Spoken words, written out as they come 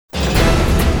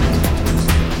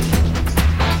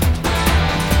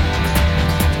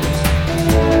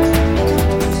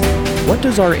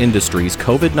does our industry's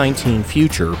COVID-19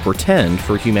 future portend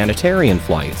for humanitarian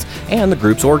flights and the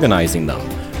groups organizing them?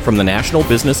 From the National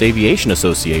Business Aviation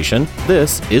Association,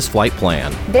 this is Flight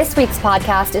Plan. This week's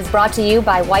podcast is brought to you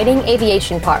by Whiting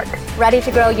Aviation Park, ready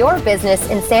to grow your business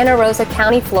in Santa Rosa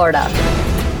County, Florida.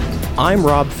 I'm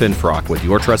Rob Finfrock with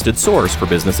your trusted source for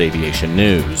business aviation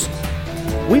news.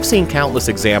 We've seen countless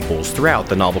examples throughout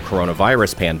the novel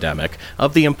coronavirus pandemic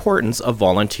of the importance of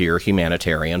volunteer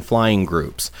humanitarian flying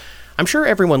groups. I'm sure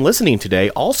everyone listening today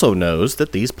also knows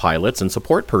that these pilots and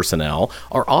support personnel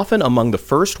are often among the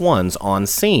first ones on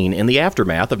scene in the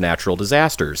aftermath of natural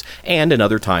disasters and in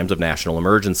other times of national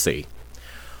emergency.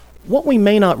 What we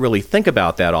may not really think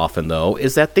about that often, though,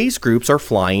 is that these groups are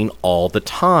flying all the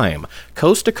time,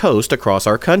 coast to coast across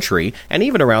our country and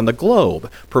even around the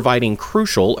globe, providing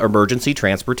crucial emergency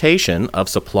transportation of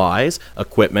supplies,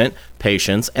 equipment,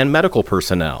 patients, and medical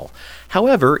personnel.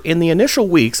 However, in the initial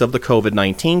weeks of the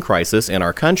COVID-19 crisis in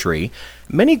our country,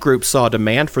 many groups saw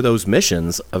demand for those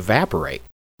missions evaporate.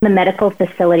 The medical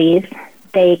facilities,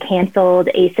 they canceled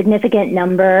a significant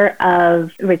number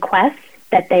of requests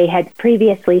that they had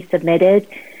previously submitted.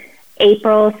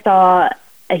 April saw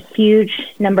a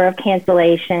huge number of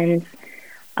cancellations.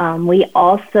 We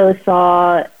also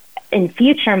saw in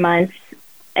future months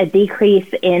a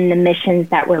decrease in the missions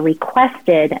that were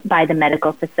requested by the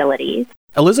medical facilities.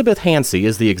 Elizabeth Hansey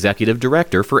is the executive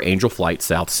director for Angel Flight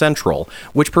South Central,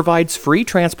 which provides free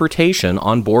transportation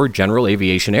on board general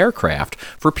aviation aircraft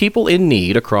for people in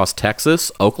need across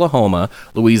Texas, Oklahoma,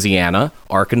 Louisiana,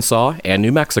 Arkansas, and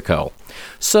New Mexico.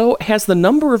 So, has the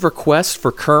number of requests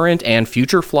for current and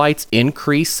future flights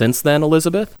increased since then,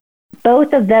 Elizabeth?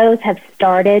 Both of those have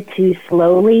started to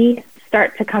slowly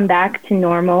start to come back to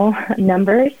normal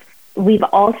numbers. We've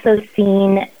also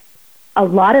seen a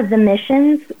lot of the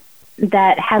missions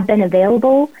that have been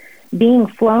available being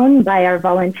flown by our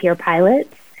volunteer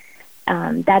pilots.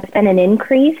 That's been an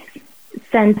increase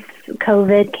since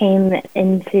COVID came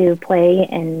into play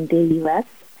in the U.S.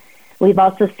 We've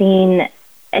also seen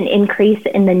an increase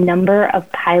in the number of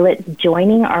pilots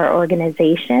joining our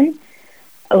organization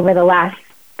over the last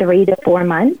 3 to 4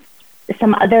 months.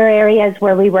 Some other areas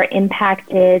where we were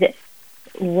impacted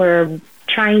were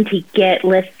trying to get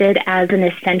listed as an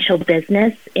essential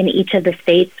business in each of the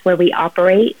states where we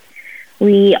operate.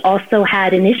 We also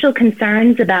had initial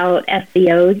concerns about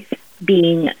FBOs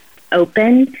being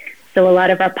open, so a lot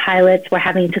of our pilots were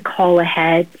having to call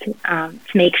ahead to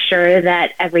make sure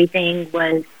that everything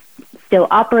was still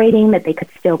operating, that they could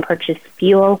still purchase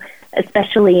fuel,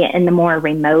 especially in the more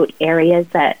remote areas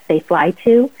that they fly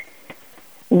to.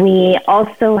 We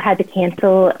also had to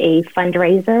cancel a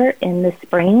fundraiser in the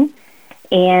spring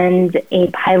and a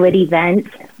pilot event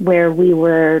where we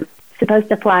were supposed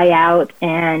to fly out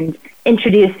and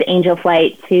introduce Angel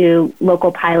Flight to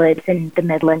local pilots in the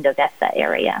Midland, Odessa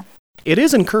area. It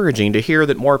is encouraging to hear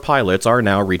that more pilots are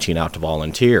now reaching out to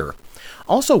volunteer.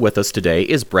 Also with us today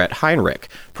is Brett Heinrich,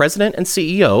 President and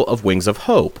CEO of Wings of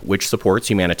Hope, which supports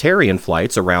humanitarian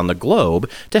flights around the globe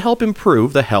to help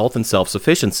improve the health and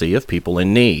self-sufficiency of people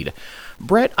in need.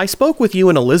 Brett, I spoke with you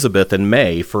and Elizabeth in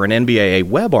May for an NBAA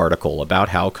web article about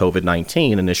how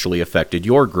COVID-19 initially affected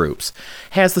your groups.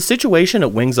 Has the situation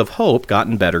at Wings of Hope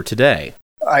gotten better today?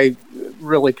 I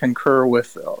really concur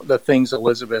with the things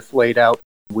Elizabeth laid out.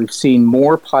 We've seen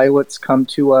more pilots come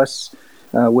to us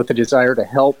with a desire to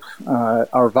help.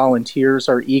 Our volunteers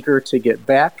are eager to get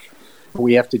back.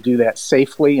 We have to do that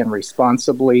safely and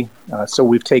responsibly, so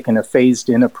we've taken a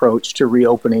phased-in approach to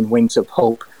reopening Wings of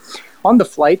Hope. On the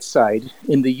flight side,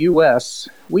 in the U.S.,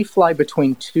 we fly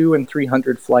between 200 and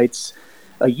 300 flights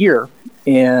a year,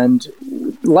 and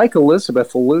like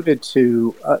Elizabeth alluded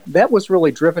to, that was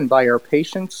really driven by our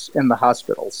patients and the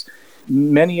hospitals.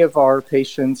 Many of our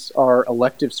patients are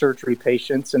elective surgery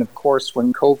patients, and of course,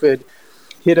 when COVID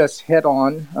hit us head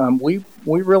on, we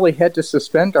really had to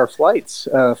suspend our flights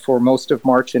for most of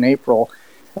March and April.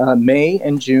 May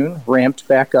and June ramped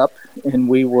back up, and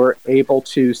we were able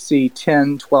to see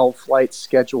 10, 12 flights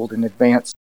scheduled in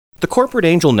advance. The Corporate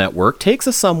Angel Network takes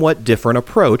a somewhat different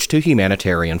approach to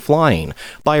humanitarian flying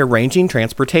by arranging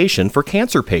transportation for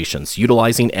cancer patients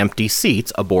utilizing empty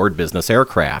seats aboard business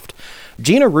aircraft.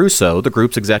 Gina Russo, the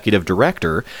group's executive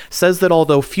director, says that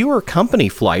although fewer company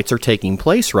flights are taking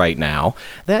place right now,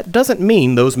 that doesn't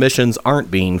mean those missions aren't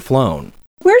being flown.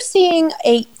 We're seeing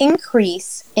an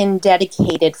increase in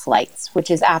dedicated flights,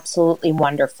 which is absolutely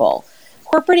wonderful.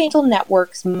 Corporate Angel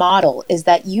Network's model is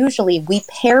that usually we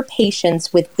pair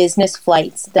patients with business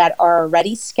flights that are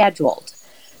already scheduled.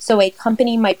 So a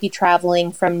company might be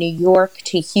traveling from New York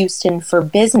to Houston for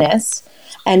business,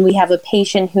 and we have a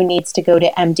patient who needs to go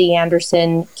to MD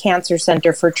Anderson Cancer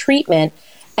Center for treatment,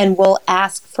 and we'll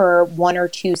ask for 1 or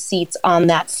 2 seats on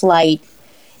that flight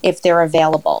if they're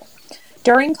available.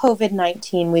 During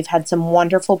COVID-19, we've had some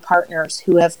wonderful partners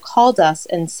who have called us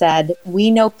and said,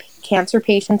 we know cancer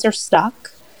patients are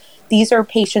stuck. These are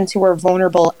patients who are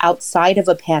vulnerable outside of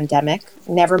a pandemic,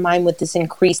 never mind with this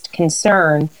increased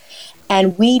concern.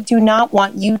 And we do not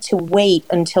want you to wait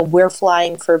until we're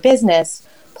flying for business.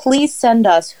 Please send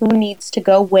us who needs to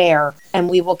go where, and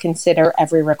we will consider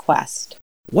every request.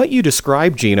 What you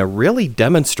described, Gina, really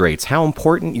demonstrates how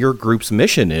important your group's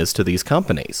mission is to these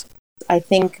companies. I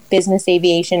think business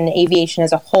aviation and aviation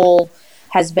as a whole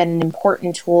has been an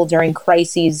important tool during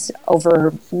crises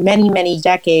over many, many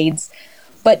decades.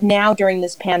 But now during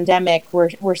this pandemic,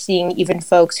 we're seeing even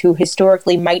folks who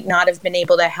historically might not have been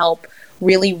able to help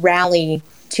really rally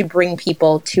to bring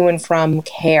people to and from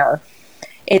care.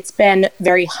 It's been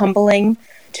very humbling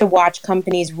to watch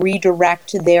companies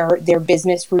redirect their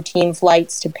business routine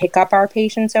flights to pick up our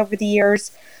patients over the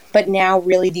years. But now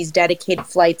really these dedicated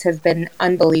flights have been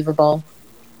unbelievable.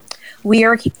 We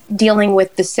are dealing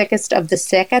with the sickest of the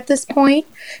sick at this point.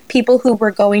 People who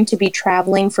were going to be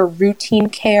traveling for routine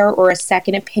care or a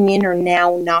second opinion are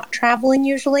now not traveling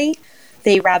usually.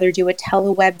 They rather do a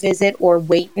teleweb visit or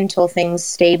wait until things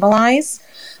stabilize.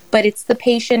 But it's the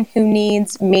patient who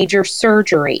needs major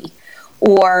surgery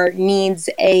or needs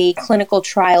a clinical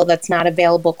trial that's not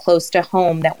available close to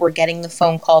home that we're getting the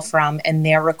phone call from, and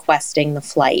they're requesting the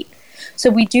flight. So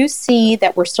we do see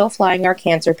that we're still flying our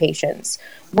cancer patients.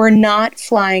 We're not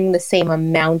flying the same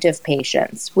amount of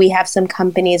patients. We have some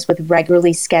companies with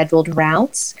regularly scheduled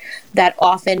routes that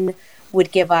often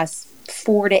would give us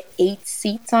 4 to 8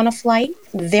 seats on a flight.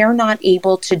 They're not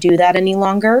able to do that any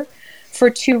longer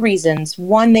for 2 reasons.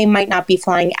 One, they might not be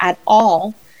flying at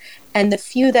all. And the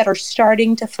few that are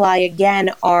starting to fly again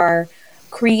are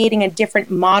creating a different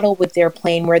model with their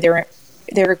plane where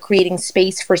they're creating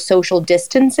space for social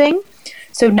distancing.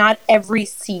 So not every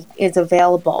seat is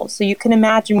available. So you can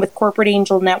imagine with Corporate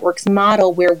Angel Network's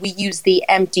model where we use the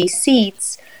empty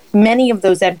seats, many of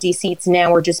those empty seats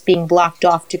now are just being blocked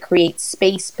off to create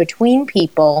space between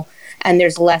people, and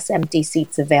there's less empty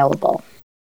seats available.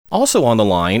 Also on the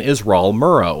line is Raul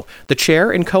Murrow, the chair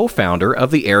and co-founder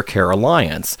of the Air Care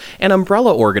Alliance, an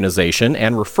umbrella organization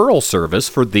and referral service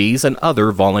for these and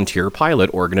other volunteer pilot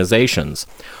organizations.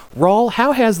 Raul,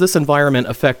 how has this environment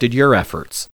affected your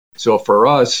efforts? So for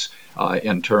us,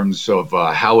 in terms of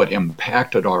how it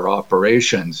impacted our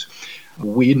operations,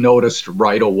 we noticed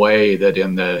right away that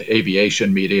in the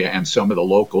aviation media and some of the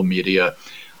local media,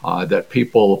 that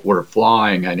people were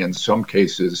flying, and in some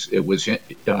cases it was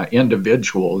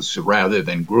individuals rather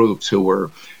than groups who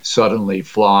were suddenly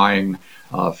flying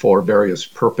for various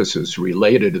purposes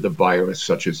related to the virus,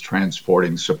 such as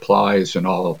transporting supplies and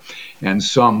all, and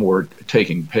some were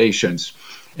taking patients.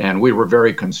 And we were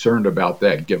very concerned about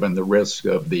that given the risk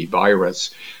of the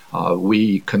virus.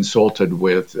 We consulted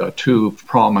with 2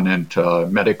 prominent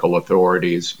medical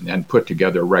authorities and put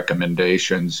together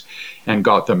recommendations and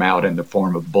got them out in the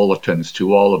form of bulletins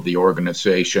to all of the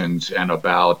organizations and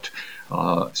about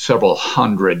several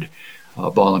hundred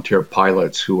volunteer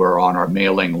pilots who are on our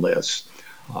mailing list.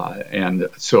 And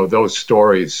so those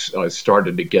stories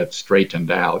started to get straightened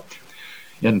out.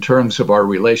 In terms of our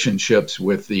relationships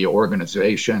with the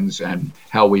organizations and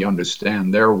how we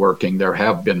understand their working, there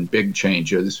have been big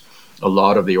changes. A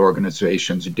lot of the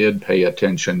organizations did pay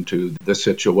attention to the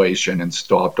situation and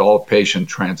stopped all patient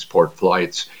transport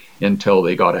flights until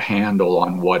they got a handle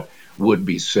on what would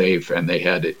be safe, and they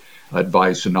had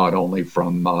advice not only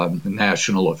from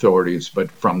national authorities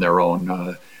but from their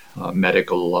own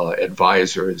medical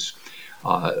advisors.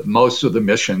 Most of the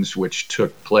missions which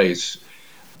took place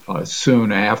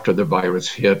soon after the virus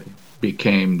hit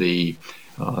became the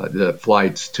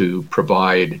flights to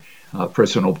provide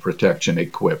personal protection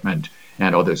equipment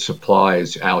and other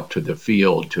supplies out to the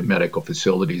field to medical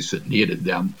facilities that needed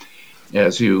them.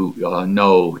 As you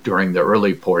know, during the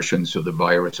early portions of the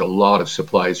virus, a lot of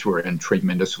supplies were in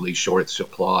tremendously short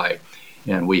supply,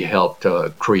 and we helped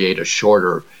create a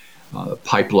shorter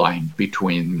pipeline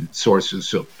between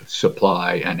sources of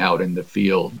supply and out in the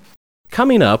field.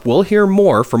 Coming up, we'll hear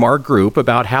more from our group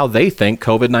about how they think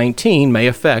COVID-19 may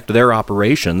affect their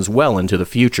operations well into the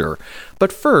future.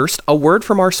 But first, a word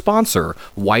from our sponsor,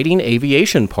 Whiting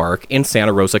Aviation Park in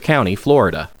Santa Rosa County,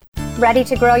 Florida. Ready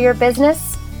to grow your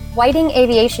business? Whiting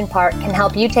Aviation Park can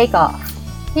help you take off.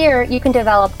 Here, you can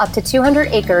develop up to 200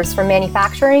 acres for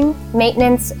manufacturing,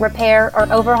 maintenance, repair, or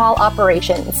overhaul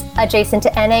operations adjacent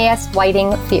to NAS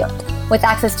Whiting Field, with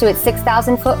access to its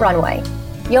 6,000-foot runway.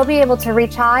 You'll be able to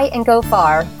reach high and go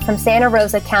far from Santa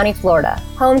Rosa County, Florida,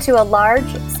 home to a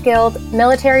large, skilled,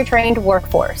 military-trained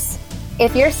workforce.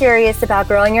 If you're serious about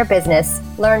growing your business,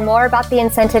 learn more about the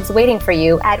incentives waiting for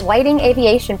you at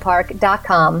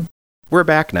whitingaviationpark.com. We're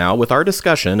back now with our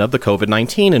discussion of the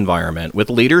COVID-19 environment with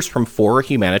leaders from 4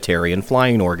 humanitarian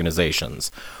flying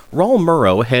organizations. Raul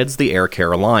Murrow heads the Air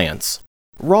Care Alliance.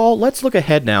 Raul, let's look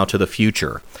ahead now to the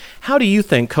future. How do you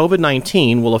think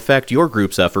COVID-19 will affect your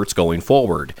group's efforts going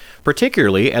forward,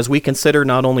 particularly as we consider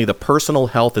not only the personal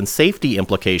health and safety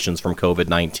implications from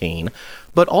COVID-19,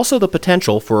 but also the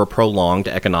potential for a prolonged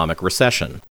economic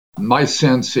recession? My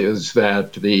sense is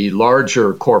that the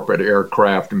larger corporate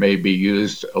aircraft may be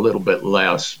used a little bit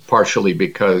less, partially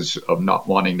because of not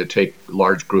wanting to take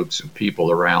large groups of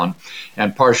people around,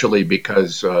 and partially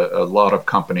because a lot of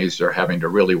companies are having to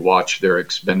really watch their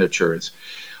expenditures.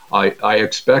 I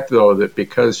expect, though, that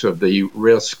because of the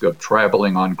risk of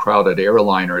traveling on crowded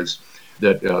airliners,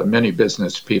 that many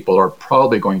business people are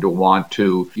probably going to want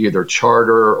to either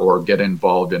charter or get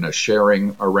involved in a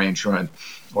sharing arrangement,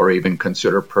 or even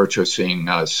consider purchasing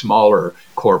smaller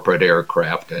corporate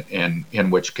aircraft, and in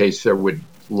which case there would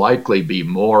likely be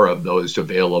more of those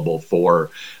available for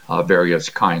various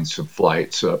kinds of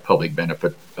flights, public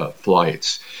benefit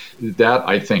flights. That,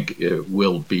 I think,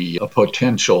 will be a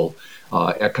potential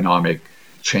economic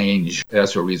change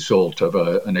as a result of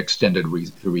an extended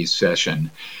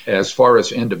recession. As far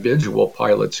as individual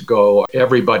pilots go,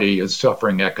 everybody is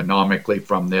suffering economically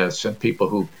from this, and people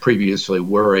who previously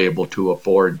were able to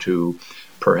afford to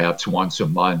perhaps once a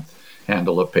month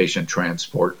handle a patient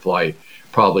transport flight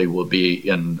probably will be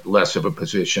in less of a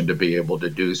position to be able to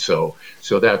do so.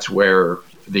 So that's where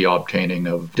the obtaining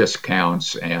of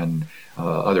discounts and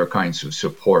other kinds of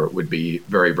support would be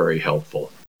very, very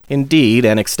helpful. Indeed,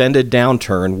 an extended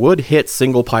downturn would hit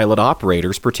single-pilot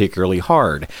operators particularly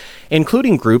hard,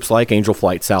 including groups like Angel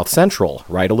Flight South Central,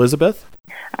 right, Elizabeth?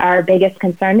 Our biggest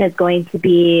concern is going to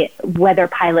be whether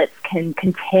pilots can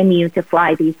continue to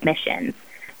fly these missions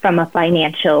from a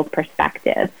financial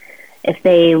perspective. If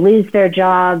they lose their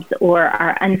jobs or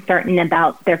are uncertain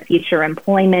about their future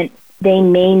employment, they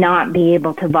may not be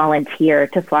able to volunteer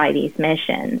to fly these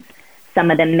missions. Some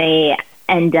of them may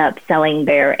end up selling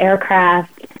their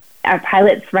aircraft. Our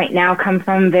pilots right now come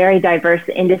from very diverse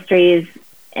industries,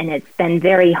 and it's been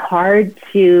very hard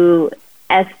to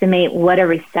estimate what a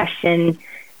recession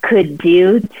could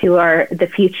do to the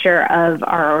future of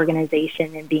our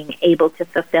organization and being able to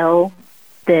fulfill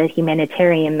the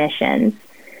humanitarian missions.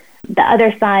 The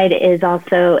other side is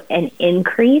also an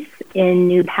increase in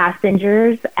new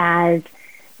passengers as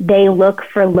they look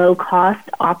for low-cost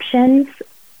options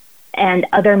and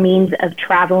other means of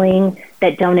traveling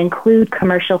that don't include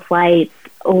commercial flights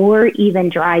or even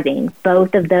driving.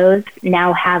 Both of those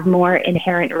now have more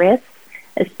inherent risks,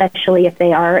 especially if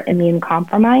they are immune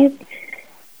compromised.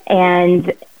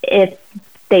 And if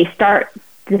they start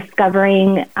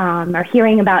discovering or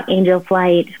hearing about Angel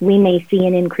Flight, we may see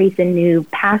an increase in new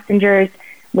passengers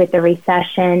with the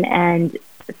recession and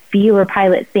fewer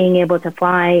pilots being able to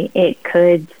fly. It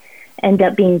could end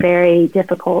up being very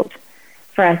difficult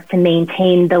for us to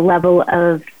maintain the level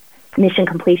of mission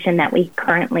completion that we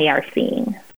currently are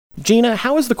seeing. Gina,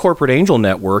 how is the Corporate Angel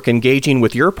Network engaging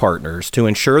with your partners to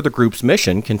ensure the group's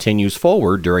mission continues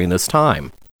forward during this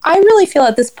time? I really feel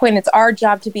at this point it's our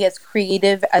job to be as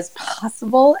creative as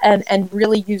possible and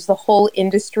really use the whole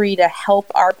industry to help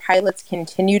our pilots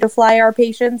continue to fly our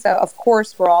patients. Of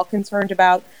course, we're all concerned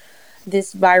about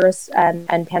this virus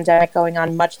and pandemic going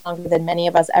on much longer than many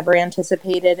of us ever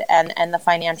anticipated, and the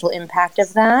financial impact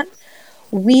of that.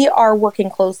 We are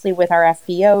working closely with our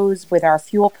FBOs, with our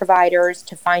fuel providers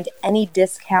to find any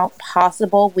discount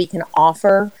possible we can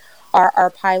offer our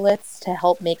pilots to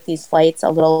help make these flights a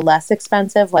little less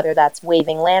expensive, whether that's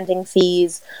waiving landing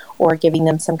fees or giving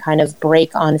them some kind of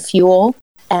break on fuel.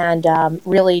 And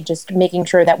really just making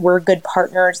sure that we're good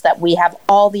partners, that we have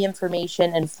all the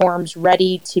information and forms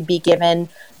ready to be given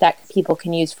that people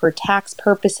can use for tax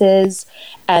purposes,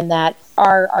 and that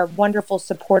our wonderful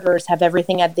supporters have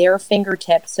everything at their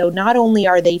fingertips. So not only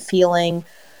are they feeling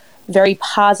very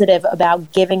positive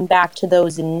about giving back to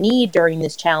those in need during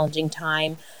this challenging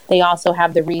time, they also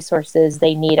have the resources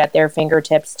they need at their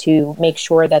fingertips to make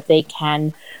sure that they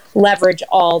can leverage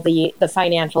all the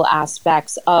financial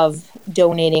aspects of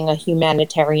donating a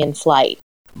humanitarian flight.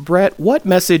 Brett, what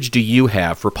message do you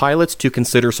have for pilots to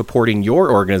consider supporting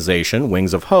your organization,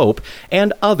 Wings of Hope,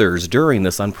 and others during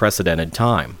this unprecedented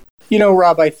time? You know,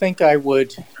 Rob, I think I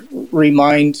would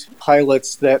remind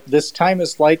pilots that this time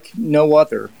is like no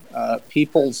other.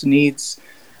 People's needs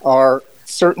are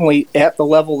certainly at the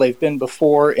level they've been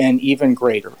before and even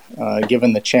greater,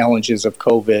 given the challenges of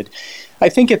COVID. I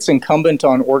think it's incumbent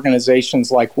on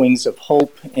organizations like Wings of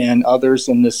Hope and others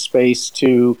in this space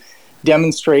to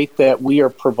demonstrate that we are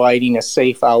providing a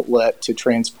safe outlet to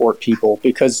transport people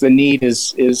because the need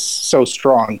is so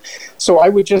strong. So I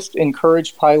would just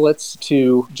encourage pilots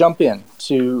to jump in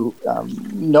to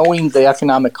knowing the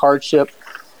economic hardship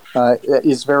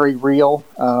is very real.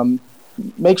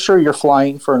 Make sure you're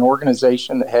flying for an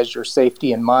organization that has your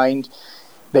safety in mind,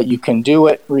 that you can do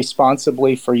it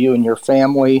responsibly for you and your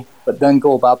family, but then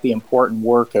go about the important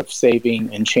work of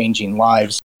saving and changing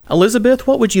lives. Elizabeth,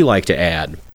 what would you like to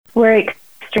add? We're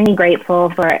extremely grateful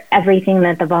for everything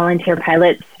that the volunteer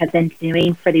pilots have been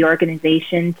doing for the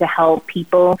organization to help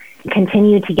people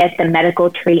continue to get the medical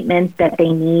treatment that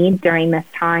they need during this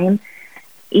time.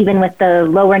 Even with the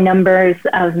lower numbers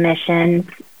of missions,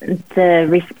 the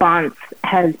response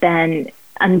has been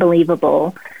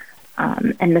unbelievable.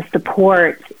 And the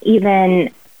support,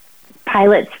 even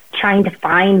pilots trying to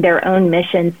find their own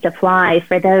missions to fly.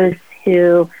 For those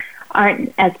who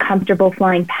aren't as comfortable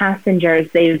flying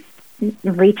passengers, they've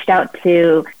reached out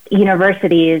to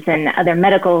universities and other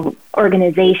medical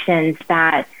organizations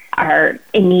that are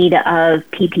in need of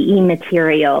PPE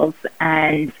materials,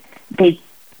 and they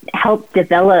helped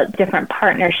develop different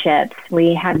partnerships.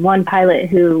 We had one pilot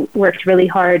who worked really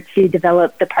hard to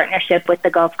develop the partnership with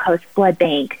the Gulf Coast Blood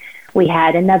Bank. We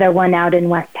had another one out in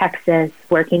West Texas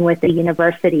working with a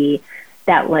university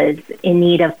that was in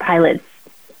need of pilots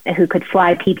who could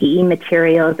fly PPE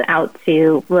materials out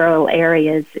to rural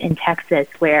areas in Texas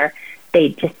where they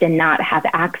just did not have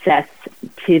access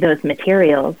to those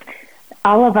materials.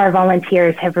 All of our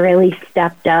volunteers have really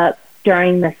stepped up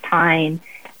during this time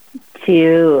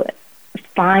to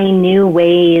find new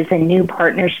ways and new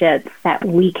partnerships that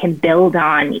we can build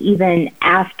on even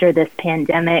after this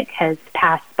pandemic has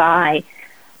passed by.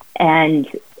 And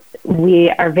we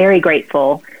are very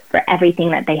grateful for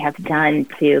everything that they have done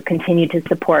to continue to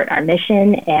support our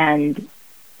mission and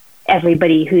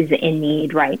everybody who's in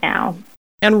need right now.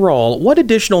 And Raul, what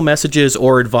additional messages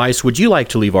or advice would you like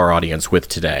to leave our audience with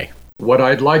today? What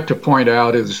I'd like to point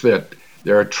out is that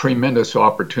there are tremendous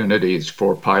opportunities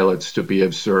for pilots to be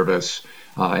of service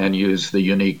and use the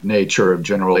unique nature of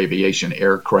general aviation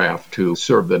aircraft to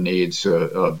serve the needs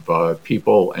of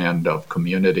people and of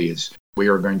communities. We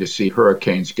are going to see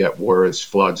hurricanes get worse,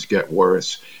 floods get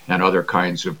worse, and other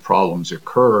kinds of problems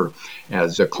occur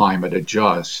as the climate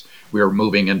adjusts. We are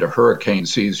moving into hurricane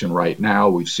season right now.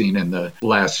 We've seen in the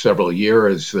last several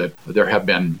years that there have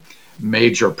been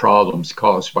major problems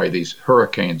caused by these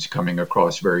hurricanes coming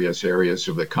across various areas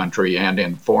of the country and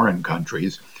in foreign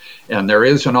countries. And there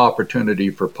is an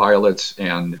opportunity for pilots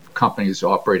and companies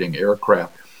operating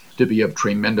aircraft to be of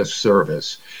tremendous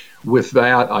service. With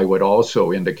that, I would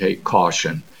also indicate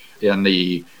caution. In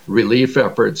the relief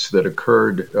efforts that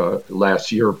occurred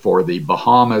last year for the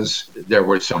Bahamas, there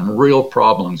were some real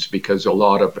problems because a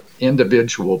lot of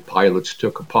individual pilots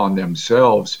took upon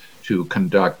themselves to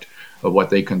conduct what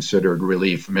they considered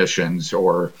relief missions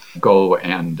or go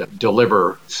and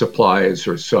deliver supplies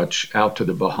or such out to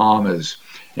the Bahamas.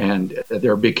 And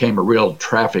there became a real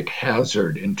traffic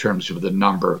hazard in terms of the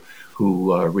number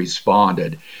who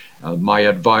responded. My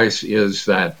advice is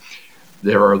that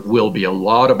there will be a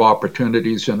lot of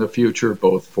opportunities in the future,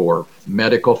 both for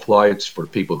medical flights, for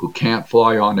people who can't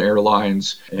fly on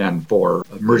airlines, and for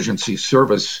emergency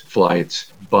service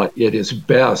flights. But it is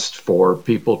best for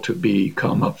people to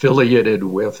become affiliated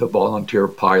with a volunteer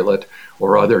pilot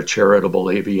or other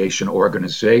charitable aviation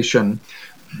organization,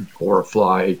 or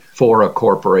fly for a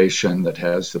corporation that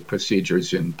has the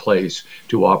procedures in place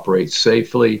to operate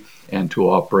safely and to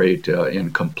operate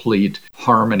in complete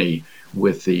harmony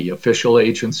with the official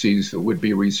agencies that would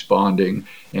be responding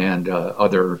and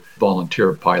other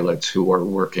volunteer pilots who are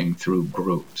working through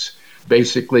groups.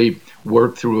 Basically,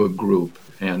 work through a group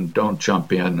and don't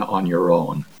jump in on your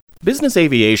own. Business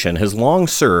aviation has long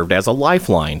served as a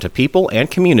lifeline to people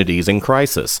and communities in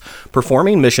crisis,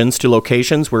 performing missions to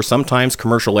locations where sometimes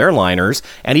commercial airliners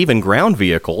and even ground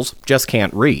vehicles just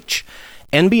can't reach.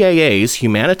 NBAA's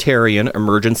Humanitarian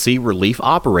Emergency Relief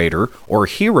Operator, or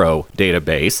HERO,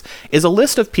 database is a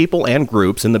list of people and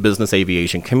groups in the business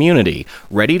aviation community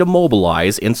ready to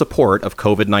mobilize in support of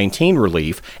COVID-19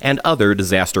 relief and other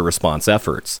disaster response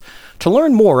efforts. To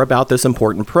learn more about this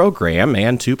important program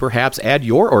and to perhaps add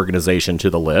your organization to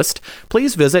the list,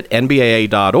 please visit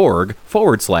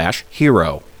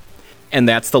nbaa.org/HERO. And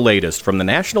that's the latest from the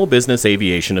National Business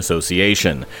Aviation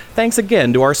Association. Thanks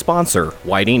again to our sponsor,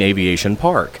 Whiting Aviation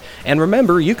Park. And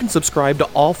remember, you can subscribe to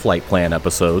all Flight Plan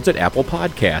episodes at Apple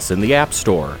Podcasts in the App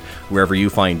Store, wherever you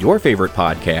find your favorite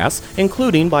podcasts,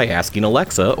 including by asking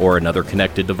Alexa or another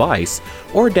connected device,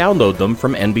 or download them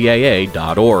from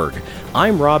nbaa.org.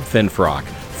 I'm Rob Finfrock.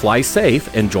 Fly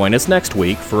safe and join us next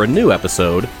week for a new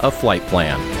episode of Flight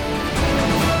Plan.